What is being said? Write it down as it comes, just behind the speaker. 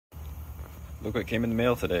Look what came in the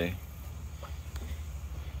mail today.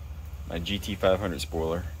 My GT500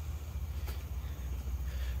 spoiler.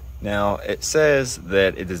 Now, it says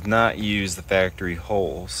that it does not use the factory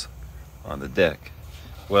holes on the deck.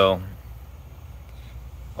 Well,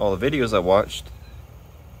 all the videos I watched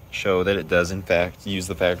show that it does in fact use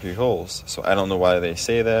the factory holes. So I don't know why they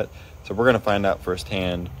say that. So we're gonna find out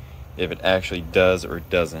firsthand if it actually does or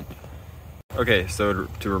doesn't. Okay, so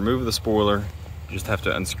to remove the spoiler, you just have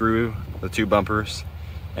to unscrew the two bumpers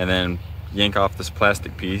and then yank off this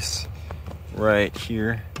plastic piece right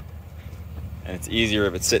here. And it's easier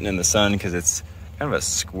if it's sitting in the sun because it's kind of a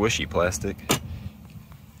squishy plastic.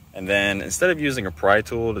 And then instead of using a pry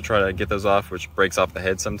tool to try to get those off, which breaks off the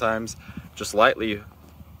head sometimes, just lightly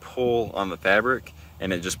pull on the fabric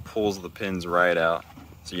and it just pulls the pins right out.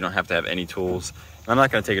 So you don't have to have any tools. I'm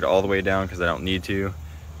not gonna take it all the way down because I don't need to,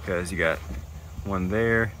 because you got one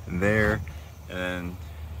there, and then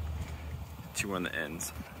two on the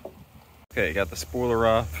ends. Okay, got the spoiler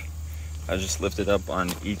off. I just lifted up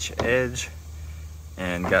on each edge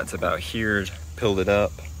and got to about here, pilled it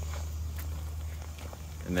up,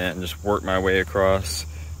 and then just worked my way across,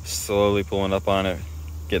 slowly pulling up on it,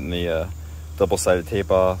 getting the double-sided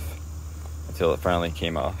tape off until it finally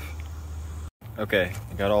came off. Okay,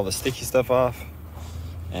 I got all the sticky stuff off,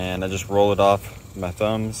 and I just roll it off with my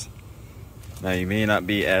thumbs. Now you may not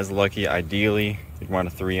be as lucky. Ideally, you'd want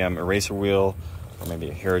a 3M eraser wheel or maybe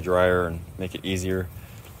a hair dryer and make it easier.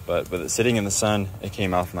 But with it sitting in the sun, it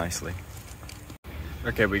came off nicely.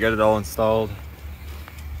 Okay, we got it all installed.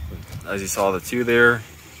 As you saw, the two there,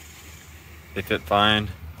 they fit fine.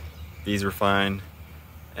 These are fine.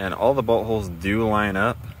 And all the bolt holes do line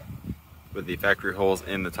up with the factory holes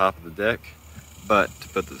in the top of the deck. But to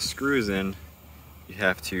put the screws in, you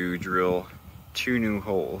have to drill two new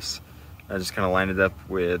holes. I just kind of lined it up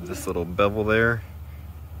with this little bevel there.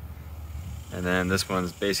 And then this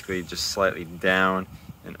one's basically just slightly down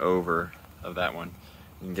and over of that one.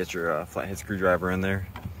 You can get your flathead screwdriver in there.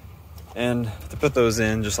 And to put those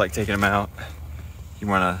in, just like taking them out, you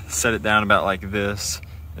want to set it down about like this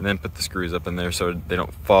and then put the screws up in there so they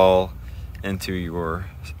don't fall into your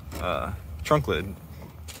trunk lid.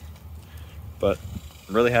 But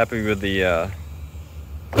I'm really happy with the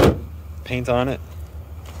paint on it.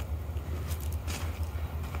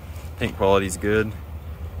 Paint quality's good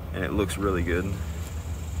and it looks really good.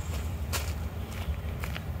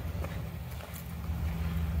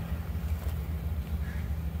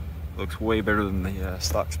 Looks way better than the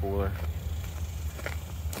stock spoiler.